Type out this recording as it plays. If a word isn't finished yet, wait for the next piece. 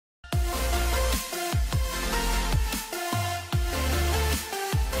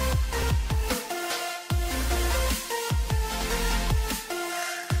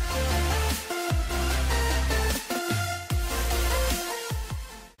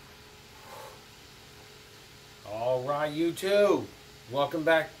YouTube? Welcome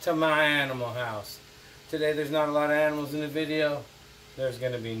back to my animal house. Today there's not a lot of animals in the video. There's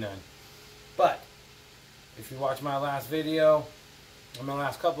going to be none. But if you watch my last video, or my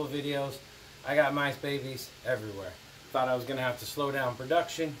last couple of videos, I got mice babies everywhere. Thought I was going to have to slow down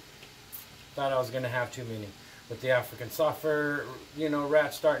production. Thought I was going to have too many. With the African soft fur,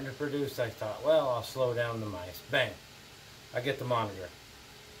 rats starting to produce, I thought, well, I'll slow down the mice. Bang. I get the monitor.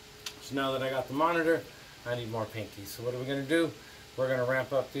 So now that I got the monitor, I need more pinkies. So what are we going to do? We're going to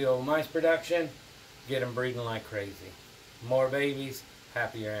ramp up the old mice production, get them breeding like crazy. More babies,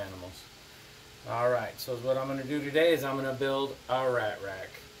 happier animals. Alright, so what I'm going to do today is I'm going to build a rat rack.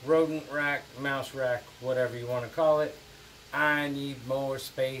 Rodent rack, mouse rack, whatever you want to call it. I need more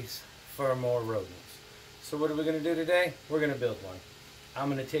space for more rodents. So what are we going to do today? We're going to build one.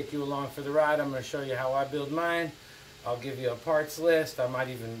 I'm going to take you along for the ride. I'm going to show you how I build mine. I'll give you a parts list. I might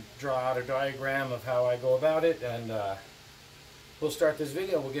even draw out a diagram of how I go about it, and we'll start this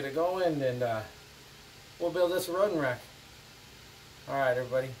video. We'll get it going, and we'll build this rodent rack. Alright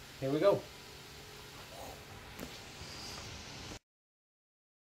everybody, here we go.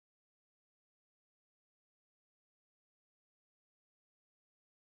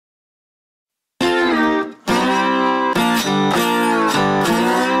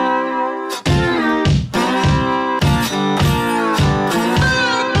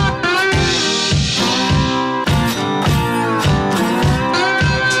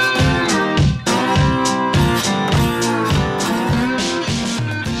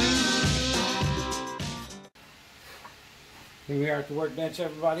 Here we are at the workbench,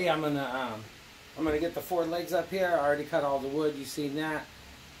 everybody. I'm gonna get the 4 legs up here. I already cut all the wood. You've seen that.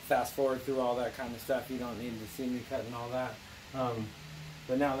 Fast forward through all that kind of stuff. You don't need to see me cutting all that.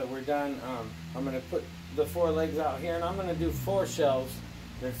 But now that we're done, I'm gonna put the 4 legs out here, and I'm gonna do 4 shelves.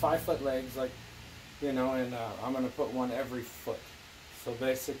 They're 5-foot legs, and I'm gonna put one every foot. So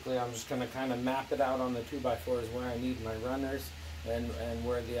basically, I'm just gonna kind of map it out on the 2x4s where I need my runners and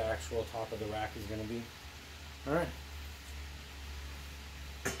where the actual top of the rack is gonna be. All right.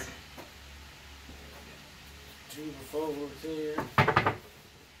 2 before here.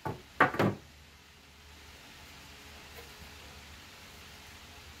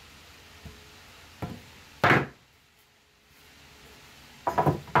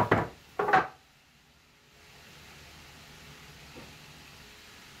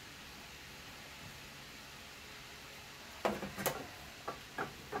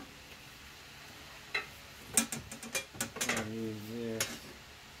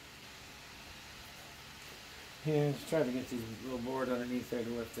 Yeah, just try to get these little board underneath there to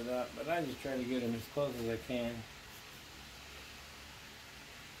lift it up, but I just try to get them as close as I can.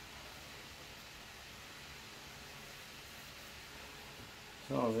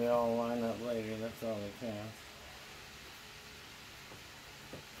 As long as they all line up later, that's all that counts.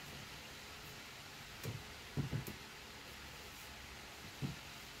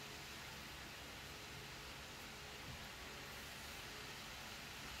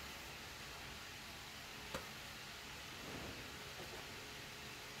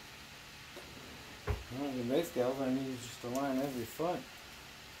 Well, the base scales, I need just to line every foot.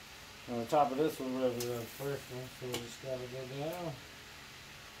 On the top of this one, whatever the first one, so we just gotta go down.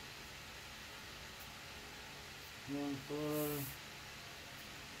 1 foot,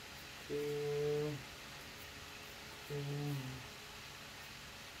 2, 3,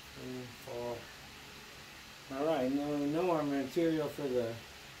 4. Alright, now we know our material for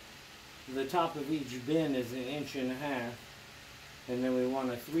the top of each bin is 1.5 inches, and then we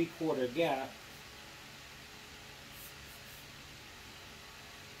want a 3/4 gap.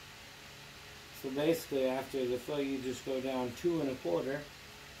 So basically, after the fill, you just go down 2 1/4,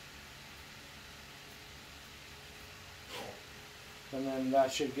 and then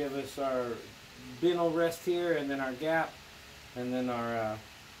that should give us our bin will rest here, and then our gap, and then our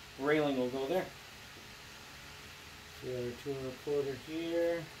railing will go there. So 2 1/4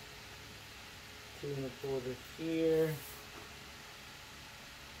 here, 2 1/4 here,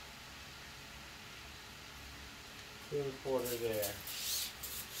 2 1/4 there.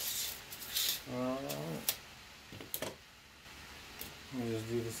 Alright. I'll just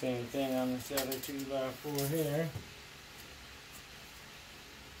do the same thing on this other 2x4 here.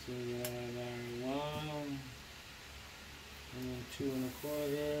 So we got our 1, and then 2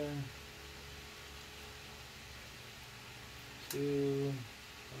 1/4, 2,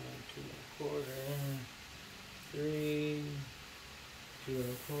 2 1/4, 3, 2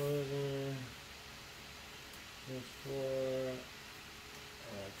 1/4, 4,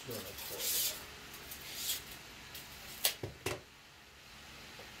 2 1/4.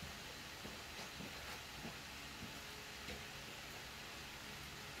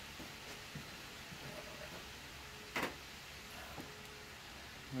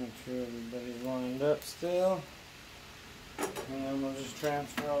 sure everybody's lined up still. And then we'll just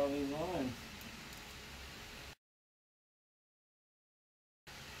transfer all these lines.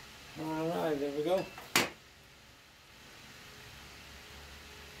 Alright, there we go.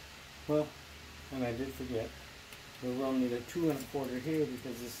 Well, and I did forget. We will need a 2 1/4 here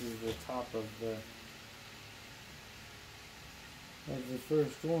because this is the top of the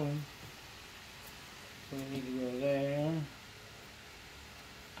first one. So we need to go there.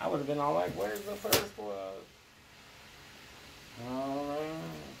 I would have been all like, where's the first one? Alright,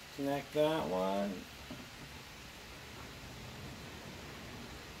 connect that one.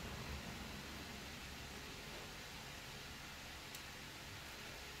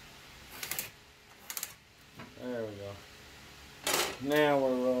 There we go. Now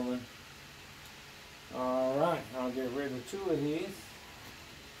we're rolling. Alright, I'll get rid of 2 of these.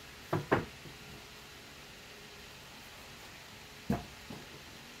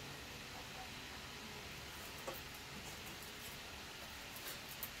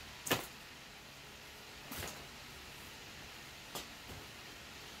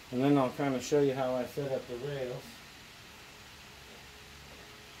 And then I'll kind of show you how I set up the rails.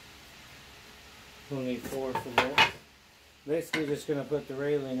 We'll need 4 for this. Basically just going to put the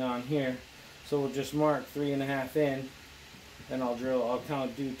railing on here. So we'll just mark 3 1/2 in. Then I'll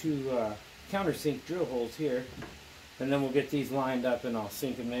do 2 countersink drill holes here. And then we'll get these lined up and I'll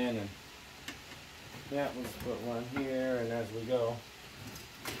sink them in. And yeah, let's put one here and as we go.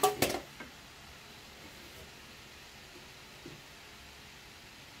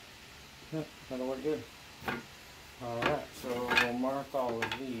 Yep, that'll work good. Alright, so we'll mark all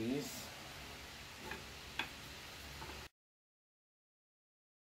of these.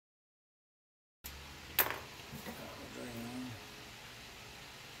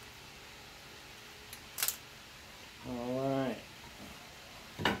 Alright.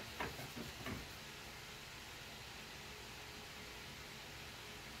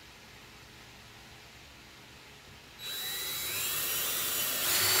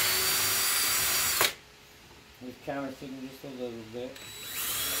 Just countersinking just a little bit.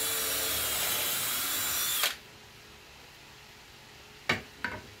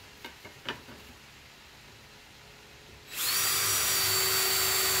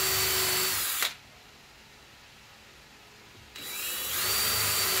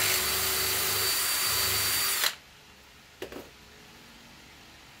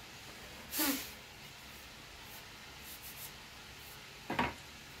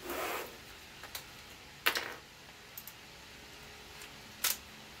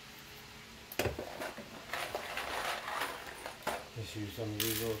 Just use some of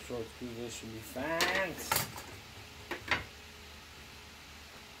these little short screws, this should be fine.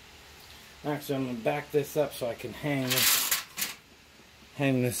 Actually, I'm going to back this up so I can hang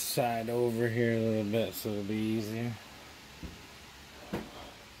this side over here a little bit so it'll be easier.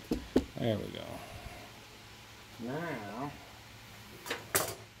 There we go. Now,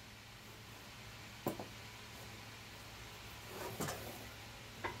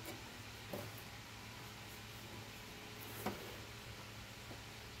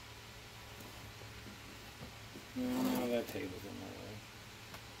 no, that table's in my way.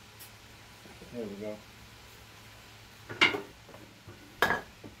 There we go.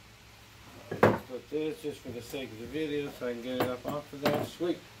 Let's put this just for the sake of the video so I can get it up off of there.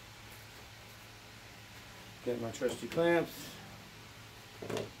 Sweet. Get my trusty clamps.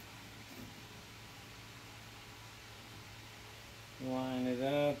 Line it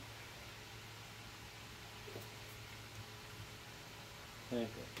up. Thank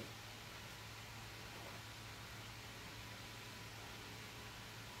you.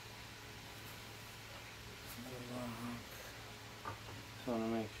 Just want to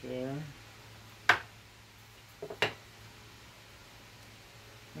make sure.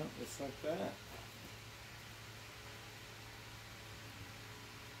 Nope, just like that.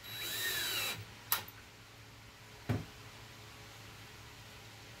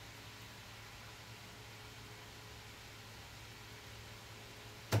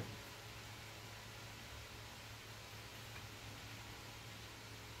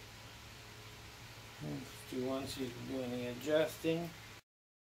 Let's do one so you can do any adjusting.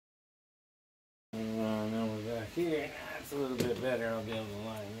 And now we're back here. That's a little bit better. I'll be able to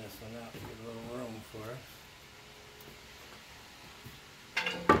line this one up, get a little room for us.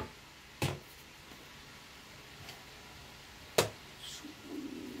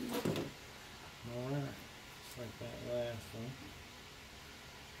 Alright, just like that last one.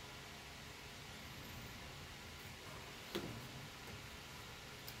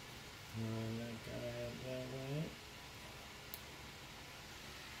 Line that guy up that way.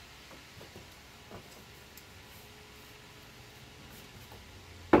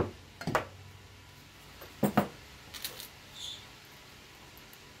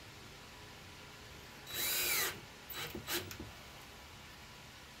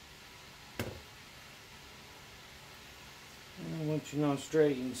 you know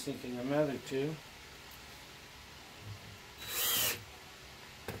straight, you can sink in your mother too.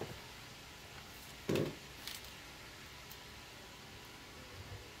 There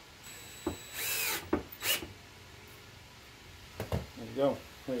you go.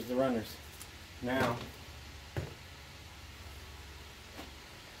 There's the runners. Now,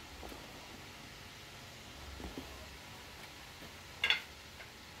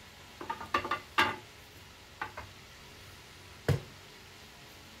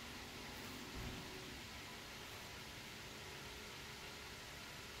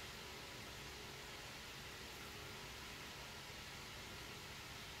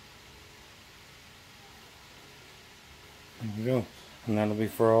 there we go. And that'll be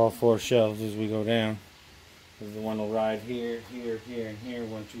for all 4 shelves as we go down. Because the one will ride here, here, here, and here.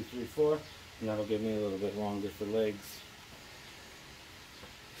 1, 2, 3, 4. And that'll give me a little bit longer for legs.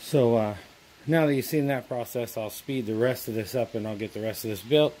 So now that you've seen that process, I'll speed the rest of this up and I'll get the rest of this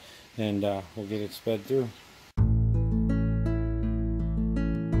built. And we'll get it sped through.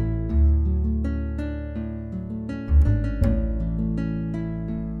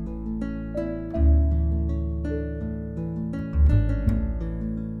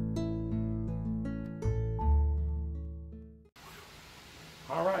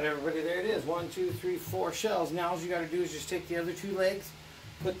 Alright everybody, there it is. 1, 2, 3, 4 shells. Now all you got to do is just take the other 2 legs,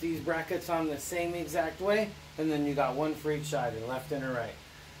 put these brackets on the same exact way, and then you got 1 for each side, and left and a right.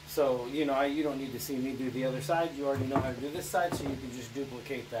 So, you know, you don't need to see me do the other side. You already know how to do this side, so you can just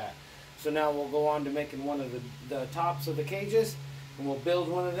duplicate that. So now we'll go on to making one of the tops of the cages, and we'll build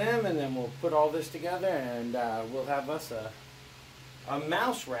one of them, and then we'll put all this together, and we'll have us a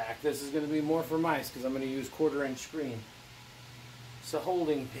mouse rack. This is going to be more for mice, because I'm going to use 1/4" screen. It's a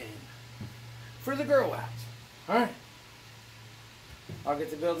holding pin for the girl wax. Alright. I'll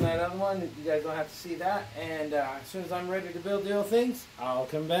get to building that other one. You guys don't have to see that. And as soon as I'm ready to build the other things, I'll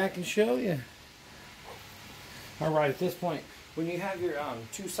come back and show you. Alright, at this point, when you have your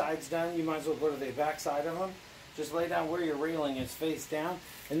 2 sides done, you might as well go to the back side of them. Just lay down where your railing is face down.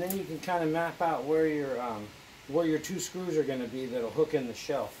 And then you can kind of map out where your 2 screws are going to be that'll hook in the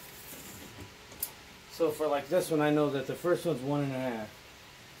shelf. So for like this one, I know that the first one's 1 1/2.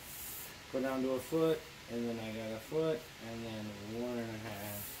 Go down to a foot, and then I got a foot, and then 1 1/2.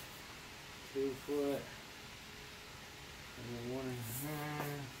 2 foot, and then 1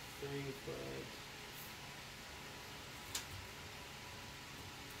 1/2. 3 foot.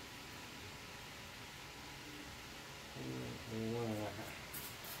 And 1 1/2.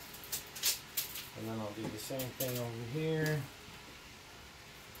 And then I'll do the same thing over here.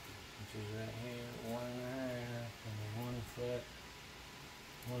 Which is right here, 1 1/2, and then 1 foot,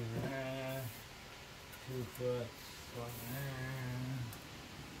 1 1/2, 2 foot, 1 1/2,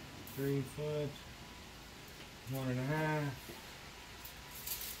 3 foot, 1 1/2.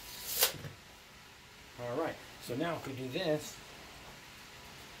 Alright, so now if we do this,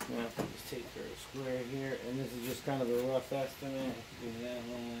 now if we just take our square here, and this is just kind of a rough estimate. Do that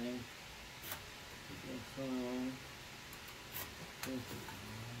line, this line, this line.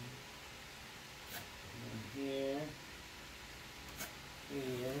 Here,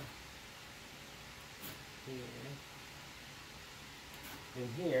 here, here, and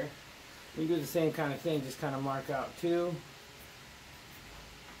here. We do the same kind of thing, just kind of mark out 2.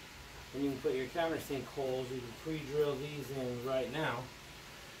 And you can put your countersink holes. You can pre-drill these in right now,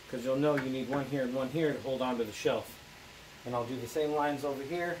 because you'll know you need 1 here and 1 here to hold onto the shelf. And I'll do the same lines over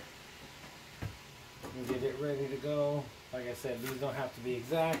here and get it ready to go. Like I said, these don't have to be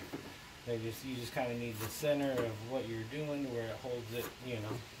exact. You just kind of need the center of what you're doing where it holds it, you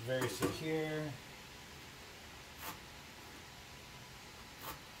know, very secure.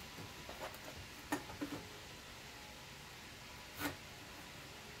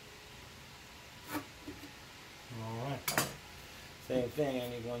 Alright. Same thing, I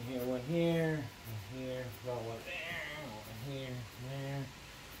need 1 here, 1 here, 1 here, about 1 there, 1 here, there,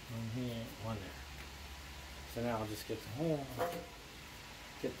 1 here, 1 there. So now I'll just get the hole.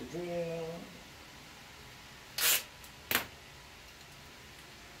 Get the drill.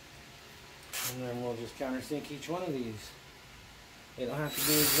 And then we'll just countersink each one of these. They don't have to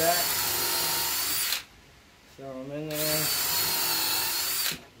be exact. Throw them in there.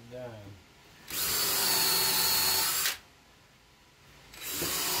 Done.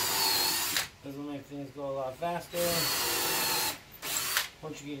 This will make things go a lot faster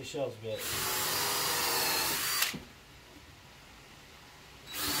once you get your shelves built.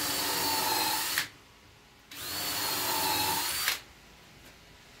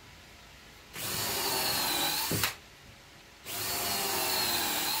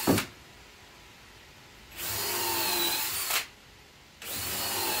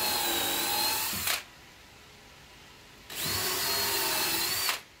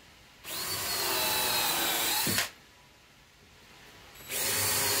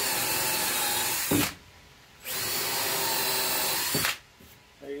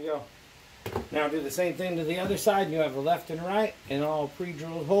 Now do the same thing to the other side, and you have a left and right and all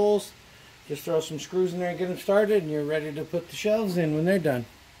pre-drilled holes. Just throw some screws in there and get them started, and you're ready to put the shelves in when they're done.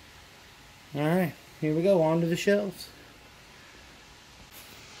 Alright, here we go, on to the shelves.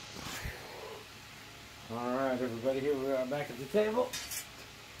 Alright everybody, here we are back at the table.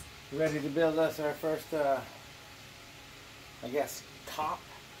 Ready to build us our first, I guess, top.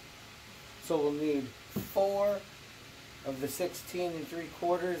 So we'll need 4 of the 16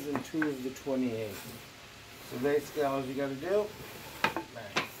 3/4 and 2 of the 28. So basically all you got to do,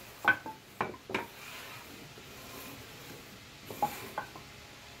 bang.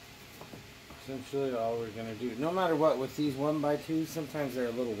 Essentially all we're going to do, no matter what with these 1x2s, sometimes they're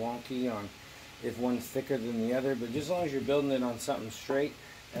a little wonky on if one's thicker than the other, but just as long as you're building it on something straight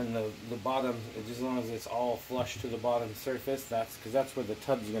and the bottom, just as long as it's all flush to the bottom surface, because that's where the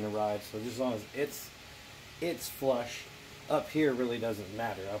tub's going to ride. So just as long as it's flush, up here really doesn't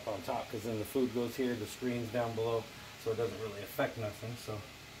matter up on top, because then the food goes here, the screen's down below, so it doesn't really affect nothing. So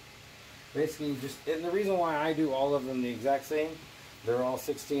basically and the reason why I do all of them the exact same, they're all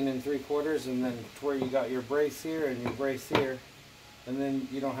 16 3/4, and then to where you got your brace here and your brace here, and then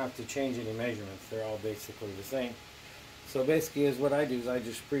you don't have to change any measurements. They're all basically the same. So basically is what I do is I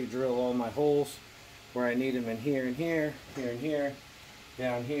just pre-drill all my holes where I need them in here and here, here and here,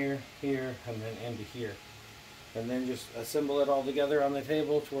 down here, here, and then into here. And then just assemble it all together on the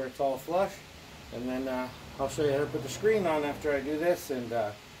table to where it's all flush. And then I'll show you how to put the screen on after I do this, and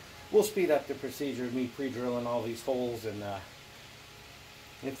we'll speed up the procedure of me pre-drilling all these holes. And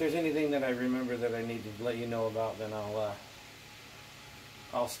if there's anything that I remember that I need to let you know about, then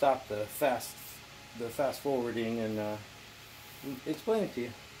I'll stop the fast forwarding and explain it to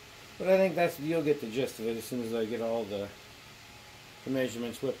you. But I think you'll get the gist of it as soon as I get all the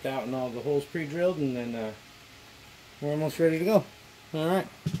measurements whipped out and all the holes pre-drilled, and then we're almost ready to go. All right.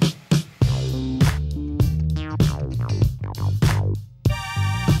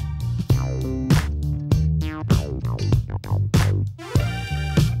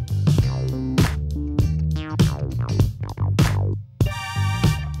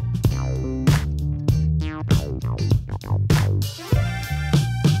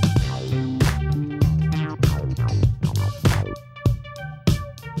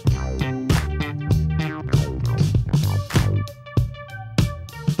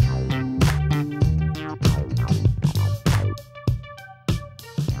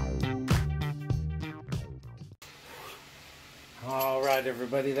 Alright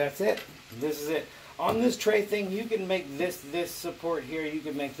everybody, that's it. This is it. On this tray thing, you can make this support here, you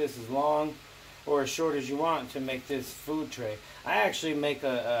can make this as long or as short as you want to make this food tray. I actually make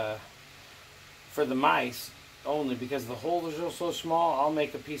for the mice only, because the holes are so small, I'll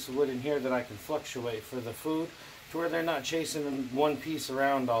make a piece of wood in here that I can fluctuate for the food, to where they're not chasing one piece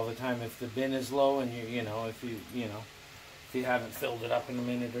around all the time if the bin is low, and if you haven't filled it up in a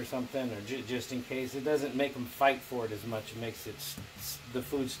minute or something, or just in case. It doesn't make them fight for it as much. It makes the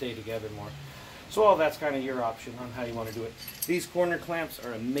food stay together more. So all that's kind of your option on how you want to do it. These corner clamps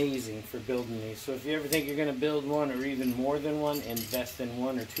are amazing for building these. So if you ever think you're going to build one or even more than one, invest in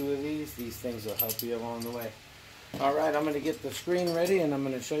 1 or 2 of these. These things will help you along the way. Alright, I'm going to get the screen ready, and I'm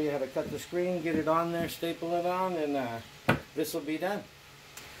going to show you how to cut the screen, get it on there, staple it on, and this will be done.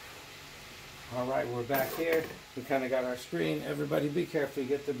 Alright, we're back here. We kind of got our screen. Everybody be careful. You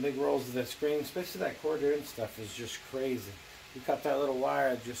get the big rolls of the screen, especially that 1/4 inch stuff is just crazy. You cut that little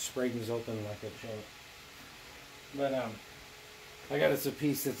wire, it just springs open like a chain. But I got us a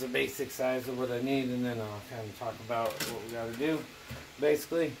piece that's a basic size of what I need, and then I'll kind of talk about what we got to do.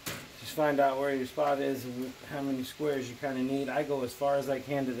 Basically, just find out where your spot is and how many squares you kind of need. I go as far as I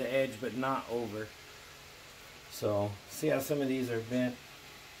can to the edge, but not over. So, see how some of these are bent?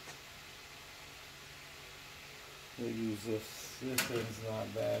 We'll use this. This thing's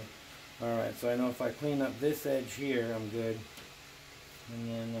not bad. Alright, so I know if I clean up this edge here, I'm good. And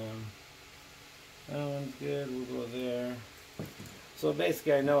then, that one's good. We'll go there. So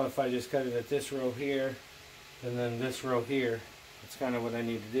basically, I know if I just cut it at this row here, and then this row here, that's kind of what I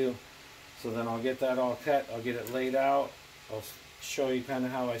need to do. So then I'll get that all cut. I'll get it laid out. I'll show you kind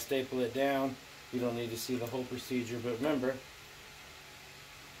of how I staple it down. You don't need to see the whole procedure, but remember,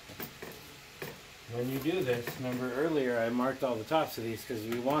 when you do this, remember earlier I marked all the tops of these because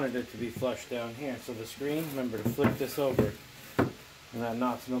we wanted it to be flush down here. So the screen, remember to flip this over, and that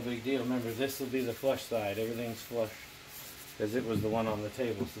knot's no big deal. Remember, this will be the flush side. Everything's flush because it was the one on the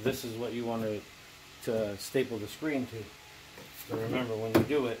table. So this is what you want to staple the screen to. So remember, when you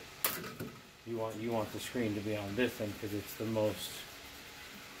do it, you want the screen to be on this end because it's the most,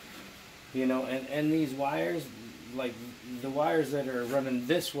 and these wires, like the wires that are running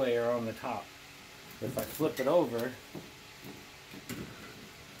this way are on the top. If I flip it over,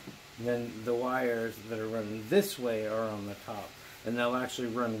 then the wires that are running this way are on the top, and they'll actually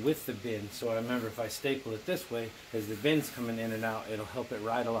run with the bin. So I remember if I staple it this way, as the bin's coming in and out, it'll help it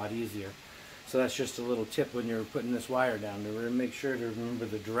ride a lot easier. So that's just a little tip when you're putting this wire down, to make sure to remember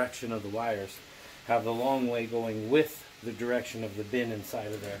the direction of the wires. Have the long way going with the direction of the bin inside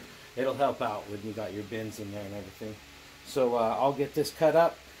of there. It'll help out when you got your bins in there and everything. So I'll get this cut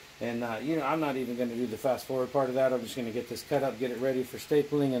up, and you know, I'm not even going to do the fast forward part of that. I'm just going to get this cut up, get it ready for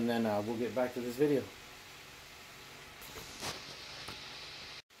stapling, and then we'll get back to this video.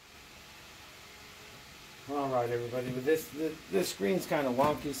 Alright everybody, but this screen's kind of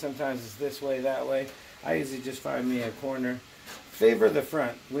wonky. Sometimes it's this way, that way. I usually just find me a corner. Favor the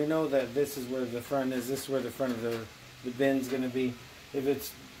front. We know that this is where the front is. This is where the front of the bin's going to be. If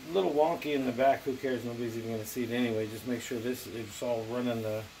it's a little wonky in the back, who cares? Nobody's even going to see it anyway. Just make sure this is all running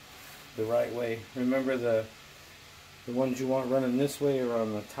the right way. Remember the ones you want running this way are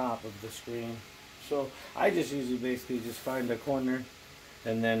on the top of the screen. So I just usually basically just find a corner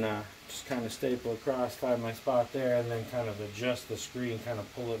and then just kind of staple across, find my spot there, and then kind of adjust the screen, kind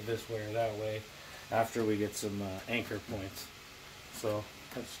of pull it this way or that way after we get some anchor points. So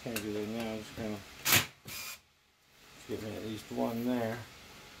I just can't do that now. Just kind of get me at least one there,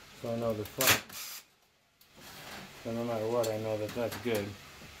 so I know the front. So no matter what, I know that that's good.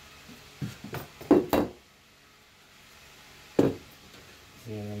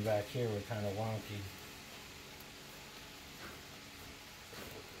 See, and then back here we're kind of wonky.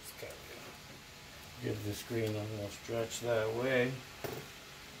 Give the screen a little stretch that way.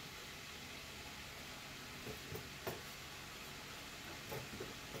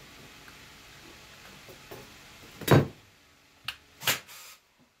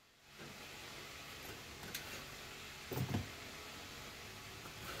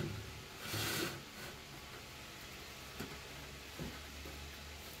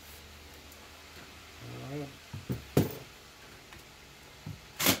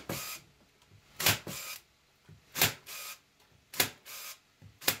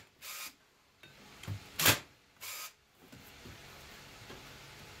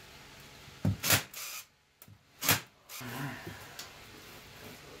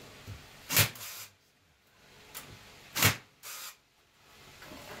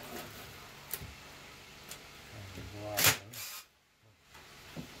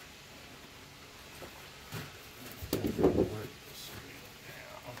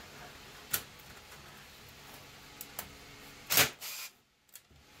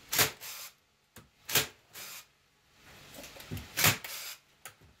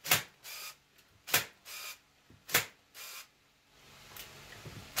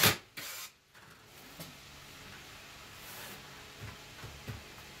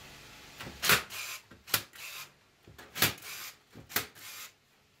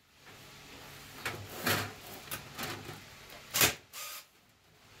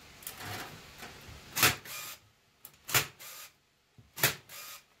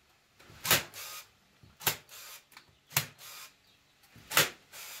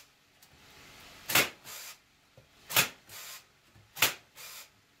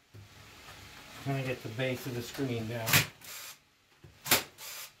 Trying to get the base of the screen down.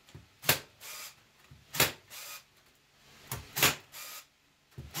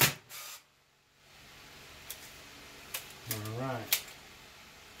 Alright.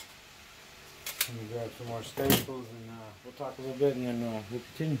 Let me grab some more staples and we'll talk a little bit and then we'll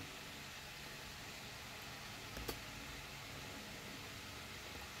continue.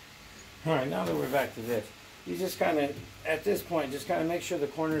 Alright, now that we're back to this, you just kind of, at this point, just kind of make sure the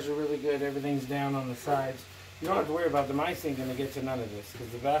corners are really good, everything's down on the sides. You don't have to worry about the mice ain't going to get to none of this because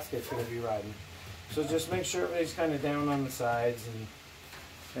the basket's going to be riding. So just make sure everything's kind of down on the sides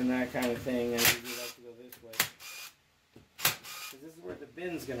and that kind of thing, and you like to go this way. Because this is where the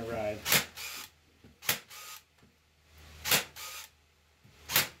bin's going to ride.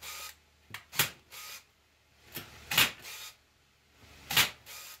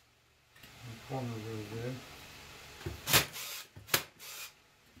 Corner really good.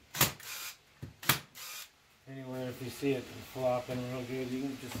 Anywhere if you see it flopping real good, you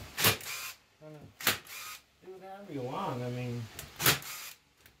can just kind of do whatever you want. I mean,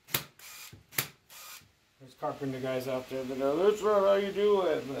 there's carpenter guys out there that are, that's not how you do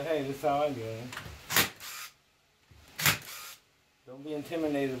it, but hey, that's how I do it. Don't be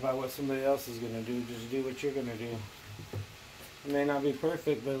intimidated by what somebody else is going to do, just do what you're going to do. It may not be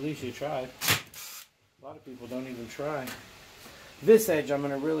perfect, but at least you tried. A lot of people don't even try. This edge I'm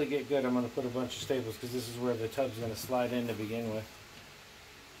going to really get good. I'm going to put a bunch of staples because this is where the tub's going to slide in to begin with.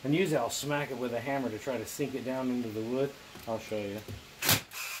 And usually I'll smack it with a hammer to try to sink it down into the wood. I'll show you.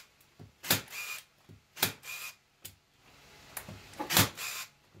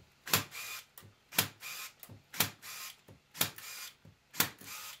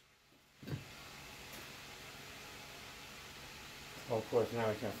 Oh, of course, now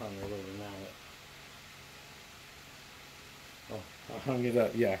I can't find my rubber mallet. Oh, I hung it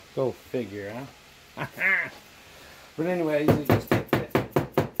up. Yeah, go figure, huh? But anyway, I usually just take this.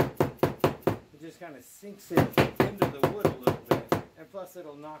 It just kind of sinks it into the wood a little bit. And plus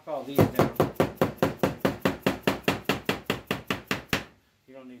it'll knock all these down.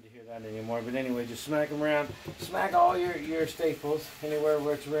 You don't need to hear that anymore. But anyway, just smack them around. Smack all your staples. Anywhere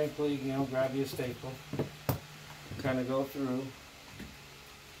where it's wrinkly, you know, grab you a staple. Kind of go through.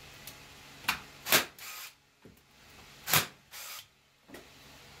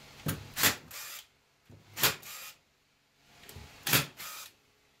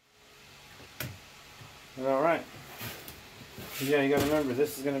 All right. Yeah, you got to remember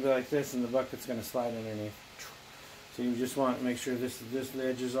this is going to be like this, and the bucket's going to slide underneath. So you just want to make sure this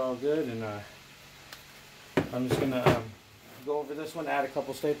edge is all good, and I'm just going to go over this one, add a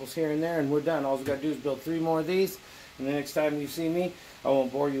couple staples here and there, and we're done. All we got to do is build 3 more of these, and the next time you see me, I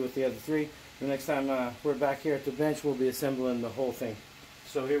won't bore you with the other 3. The next time we're back here at the bench, we'll be assembling the whole thing.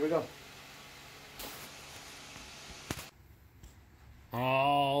 So here we go.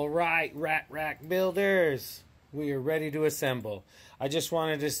 All right, rat rack builders, we are ready to assemble. I just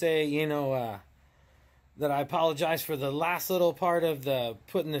wanted to say, you know, that I apologize for the last little part of the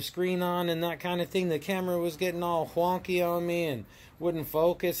putting the screen on and that kind of thing. The camera was getting all wonky on me and wouldn't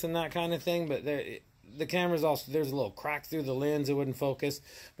focus and that kind of thing. But the camera's also, there's a little crack through the lens, it wouldn't focus.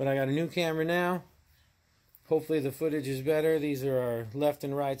 But I got a new camera now. Hopefully the footage is better. These are our left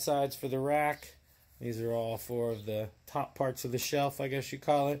and right sides for the rack. These are all 4 of the top parts of the shelf, I guess you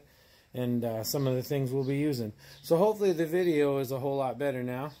call it. And some of the things we'll be using. So hopefully the video is a whole lot better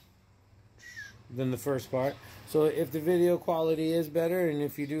now than the first part. So if the video quality is better, and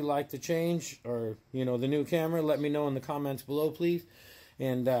if you do like the change, or, you know, the new camera, let me know in the comments below, please.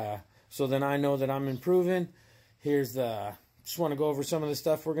 And so then I know that I'm improving. Here's the, just want to go over some of the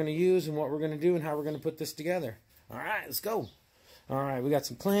stuff we're going to use and what we're going to do and how we're going to put this together. All right, let's go. All right, we got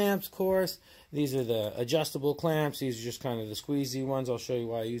some clamps, of course. These are the adjustable clamps. These are just kind of the squeezy ones. I'll show you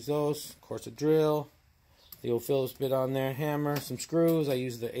why I use those. Of course, a drill, the old Phillips bit on there, hammer, some screws. I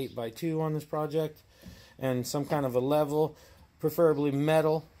use the 8x2 on this project, and some kind of a level, preferably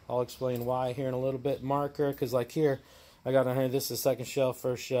metal. I'll explain why here in a little bit. Marker, because like here, I got on here, this is second shelf,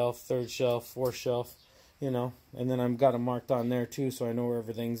 first shelf, third shelf, fourth shelf, you know, and then I've got them marked on there too, so I know where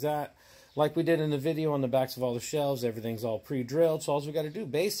everything's at. Like we did in the video on the backs of all the shelves, everything's all pre-drilled. So all we got to do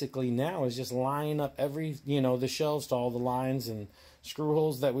basically now is just line up every, you know, the shelves to all the lines and screw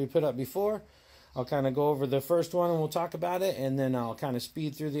holes that we put up before. I'll kind of go over the first one and we'll talk about it, and then I'll kind of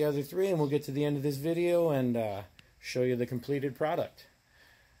speed through the other 3, and we'll get to the end of this video and show you the completed product.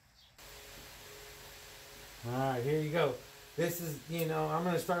 All right, here you go. This is, you know, I'm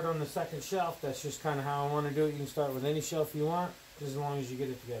going to start on the second shelf. That's just kind of how I want to do it. You can start with any shelf you want, just as long as you get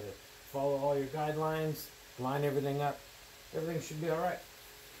it together. Follow all your guidelines, line everything up. Everything should be all right.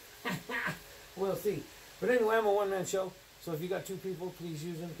 We'll see. But anyway, I'm a one-man show, so if you got 2 people, please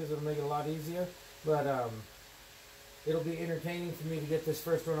use them because it'll make it a lot easier. But it'll be entertaining for me to get this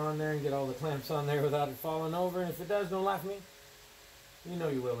first one on there and get all the clamps on there without it falling over. And if it does, don't laugh at me. You know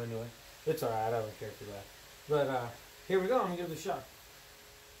you will anyway. It's all right. I don't care for that. But here we go. I'm going to give it a shot.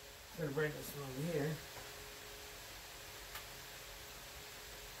 I'm going to bring this one over here.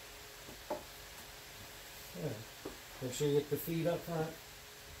 Yeah. Make sure you get the feed up front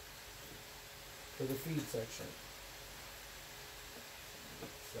for the feed section.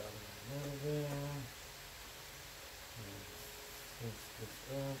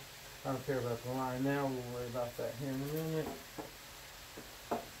 I don't care about the line now. We'll worry about that here in a minute.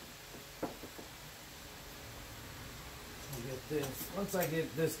 I'll get this. Once I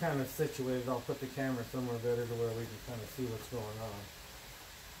get this kind of situated, I'll put the camera somewhere better to where we can kind of see what's going on.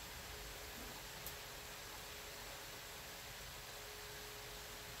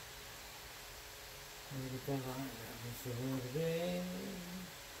 Everything on this a little bit.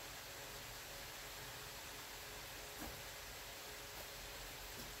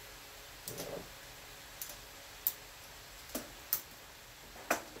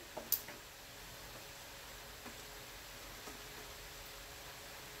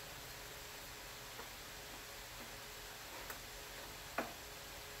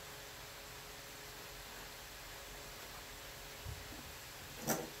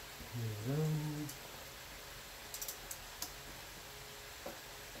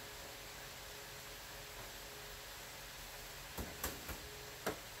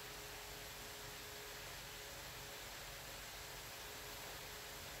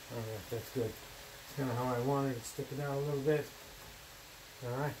 That's good. It's kind of how I wanted it. Stick it out a little bit.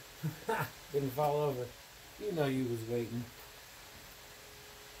 Alright. Didn't fall over. You know you was waiting.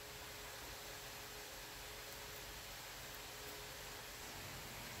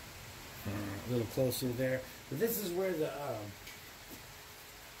 A little closer there. But this is where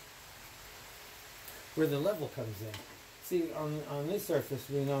the level comes in. See, on this surface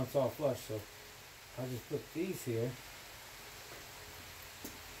we know it's all flush, so I'll just put these here.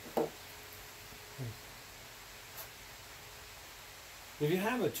 If you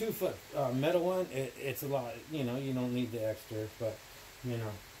have a 2-foot metal one, it's a lot, you know, you don't need the extra, but, you know,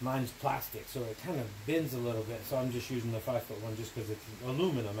 mine's plastic, so it kind of bends a little bit, so I'm just using the 5-foot one just because it's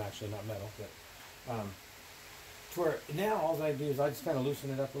aluminum, actually, not metal. But to where now all I do is I just kind of loosen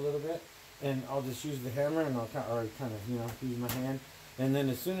it up a little bit, and I'll just use the hammer, and I'll kind of, you know, use my hand, and then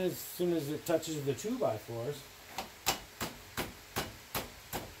as soon as it touches the 2x4s,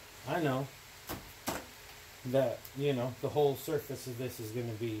 I know that, you know, the whole surface of this is going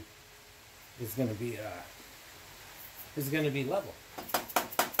to be level.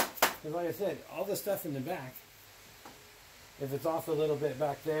 Because like I said, all the stuff in the back, if it's off a little bit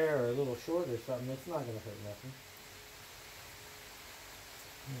back there or a little short or something, it's not going to hurt nothing.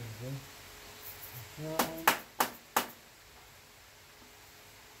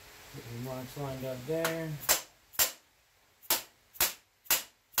 Get your marks lined up there.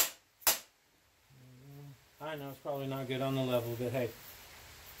 I know it's probably not good on the level, but hey,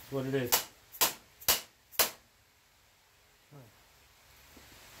 it's what it is.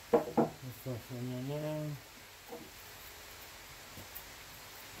 Let's go from there now.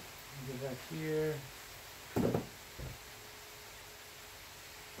 Get back here.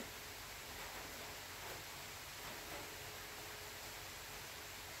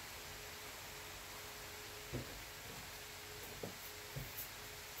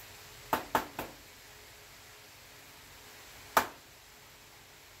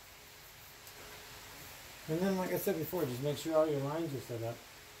 And then, like I said before, just make sure all your lines are set up.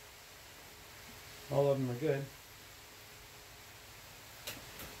 All of them are good.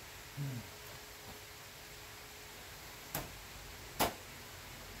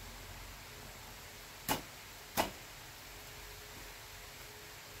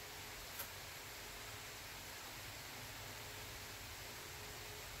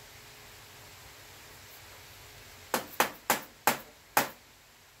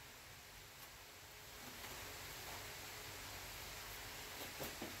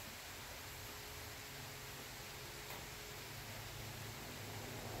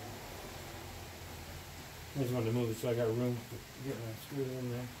 I just wanted to move it so I got room to get my screw in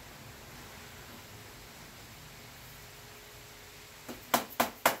there.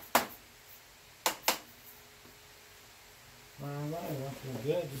 Alright, that's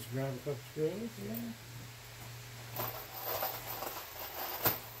good. Just grab a couple screws, yeah.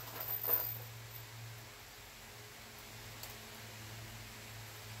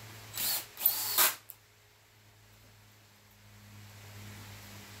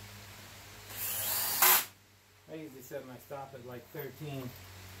 I usually set my stop at like 13.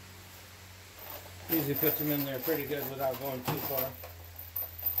 Usually puts them in there pretty good without going too far.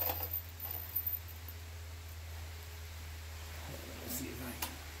 Let's see if I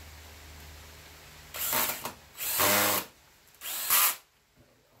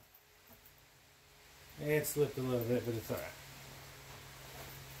can. It slipped a little bit, but it's alright.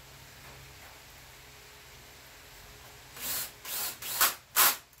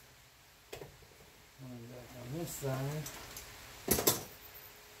 This side.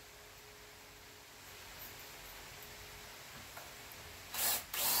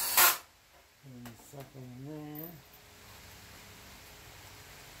 And suck in there.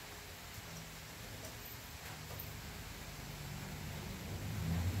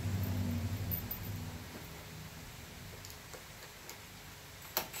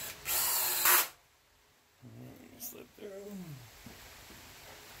 And slip through.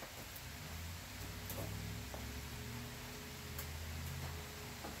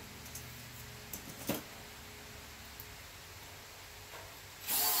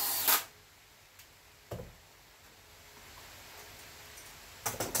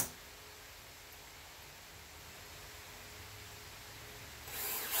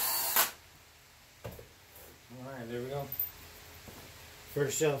 Alright, there we go.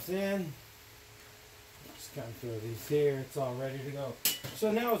 First shelf's in. Just kind of throw these here. It's all ready to go.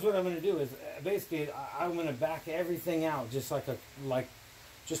 So now is what I'm going to do is basically I'm going to back everything out just like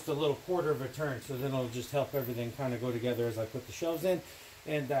just a little quarter of a turn. So then it'll just help everything kind of go together as I put the shelves in.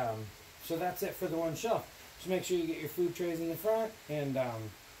 And so that's it for the one shelf. Just make sure you get your food trays in the front and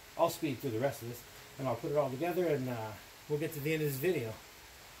I'll speed through the rest of this, and I'll put it all together, and we'll get to the end of this video.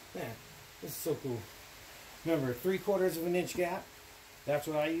 Man, this is so cool. Remember, 3/4 of an inch gap. That's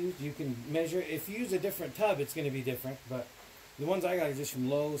what I used. You can measure. If you use a different tub, it's going to be different. But the ones I got are just from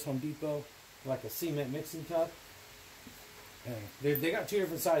Lowe's, Home Depot, like a cement mixing tub. And they got 2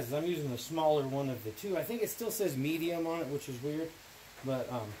 different sizes. I'm using the smaller one of the 2. I think it still says medium on it, which is weird. But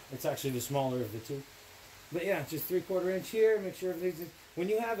it's actually the smaller of the 2. But yeah, just 3/4 inch here. Make sure everything's... When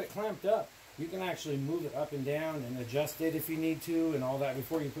you have it clamped up, you can actually move it up and down and adjust it if you need to and all that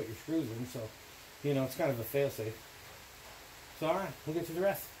before you put your screws in. So, you know, it's kind of a fail-safe. So, all right, we'll get to the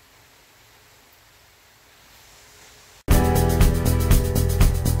rest.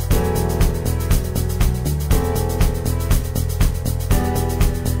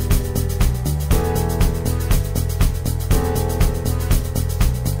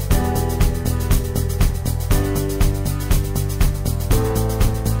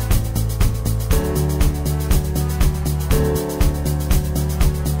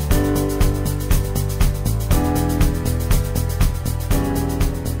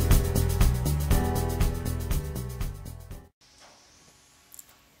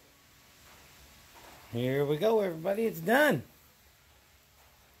 Here we go, everybody. It's done.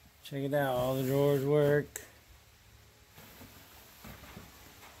 Check it out. All the drawers work.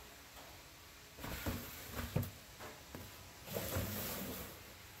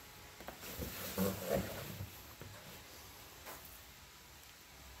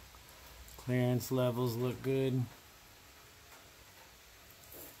 Clearance levels look good.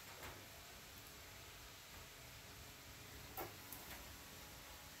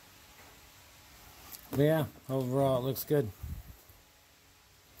 But yeah, overall it looks good.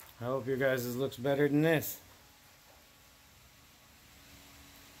 I hope your guys' looks better than this.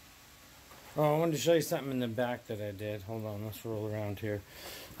 Oh, I wanted to show you something in the back that I did. Hold on, let's roll around here.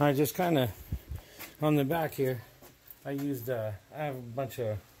 I just kind of, on the back here, I used, I have a bunch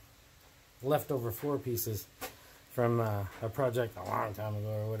of leftover floor pieces from a project a long time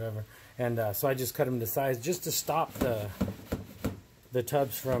ago or whatever. And so I just cut them to size just to stop the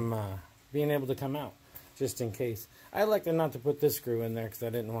tubs from being able to come out. Just in case. I elected not to put this screw in there because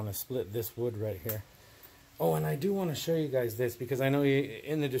I didn't want to split this wood right here. Oh, and I do want to show you guys this because I know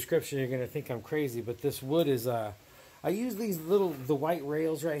in the description you're going to think I'm crazy, but this wood is, I use these the white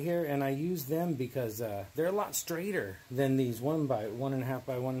rails right here, and I use them because they're a lot straighter than these 1 by 1.5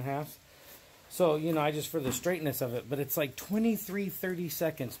 by 1.5. So, you know, I just for the straightness of it, but it's like 23/30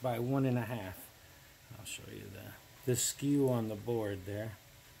 seconds by 1.5. I'll show you the skew on the board there.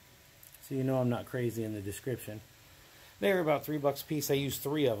 So you know I'm not crazy in the description. They were about $3 a piece. I used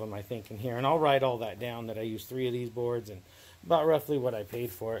 3 of them, I think, in here. And I'll write all that down that I used 3 of these boards and about roughly what I paid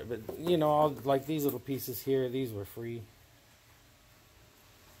for it. But, you know, like these little pieces here, these were free.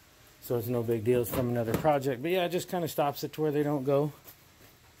 So it's no big deal. It's from another project. But yeah, it just kind of stops it to where they don't go.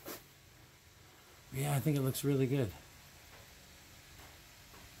 Yeah, I think it looks really good.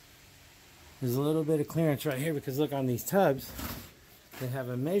 There's a little bit of clearance right here because look on these tubs. They have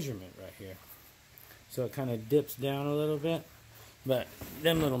a measurement right here. So it kind of dips down a little bit. But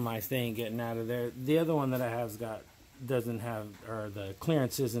them little mice, they ain't getting out of there. The other one that I have doesn't have, or the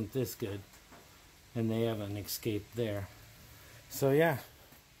clearance isn't this good. And they haven't escaped there. So yeah.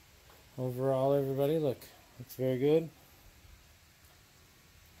 Overall, everybody, look. Looks very good.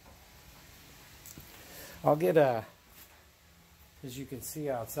 I'll get as you can see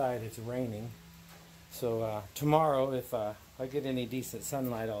outside, it's raining. So tomorrow, if I get any decent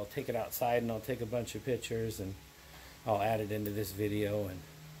sunlight, I'll take it outside and I'll take a bunch of pictures and I'll add it into this video. And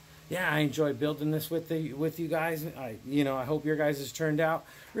yeah, I enjoy building this with you guys. I hope your guys has turned out.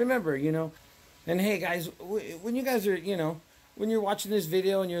 Remember, and hey guys, when you guys are, when you're watching this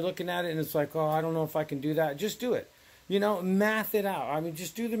video and you're looking at it and it's like, oh, I don't know if I can do that, just do it. Math it out. I mean,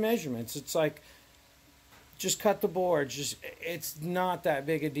 just do the measurements. It's like, just cut the boards. It's not that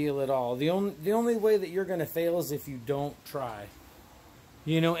big a deal at all. The only way that you're going to fail is if you don't try.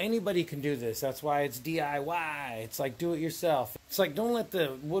 Anybody can do this. That's why it's DIY. It's like do it yourself. It's like don't let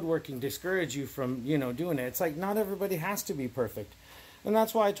the woodworking discourage you from, doing it. It's like not everybody has to be perfect. And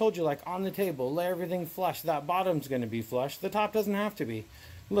that's why I told you, like on the table, lay everything flush. That bottom's going to be flush. The top doesn't have to be.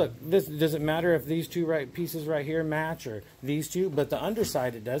 Look, this doesn't matter if these two pieces right here match or these two, but the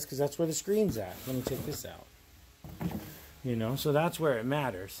underside it does because that's where the screen's at. Let me take this out. So that's where it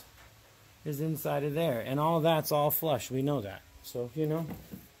matters, is inside of there. And all that's all flush. We know that. So,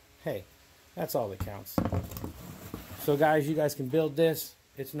 hey, that's all that counts. So, guys, you guys can build this.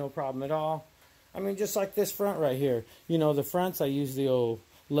 It's no problem at all. I mean, just like this front right here. The fronts, I use the old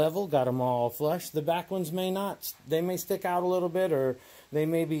level, got them all flush. The back ones may not. They may stick out a little bit or, They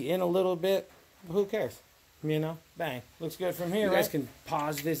may be in a little bit, but who cares? You know, bang. Looks good from here, You guys can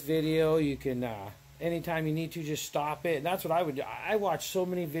pause this video. You can, anytime you need to, just stop it. That's what I would do. I watch so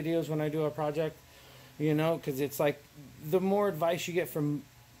many videos when I do a project, you know, because it's like the more advice you get from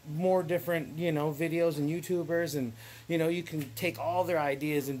more different, you know, videos and YouTubers, and, you know, you can take all their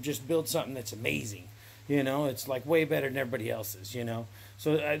ideas and just build something that's amazing. You know, it's like way better than everybody else's, you know.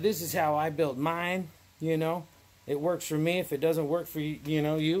 So this is how I built mine, you know. It works for me. If it doesn't work for you, you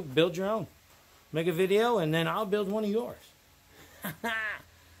know, you build your own. Make a video, and then I'll build one of yours.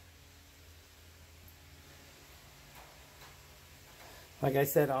 Like I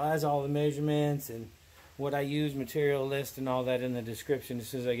said, I'll add all the measurements and what I use, material list, and all that in the description as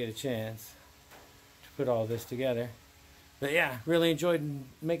soon as I get a chance to put all this together. But yeah, really enjoyed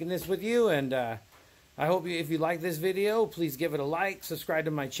making this with you, and I hope if you like this video, please give it a like, subscribe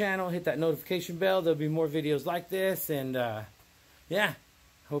to my channel, hit that notification bell. There'll be more videos like this, and yeah,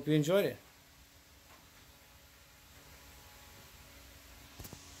 hope you enjoyed it.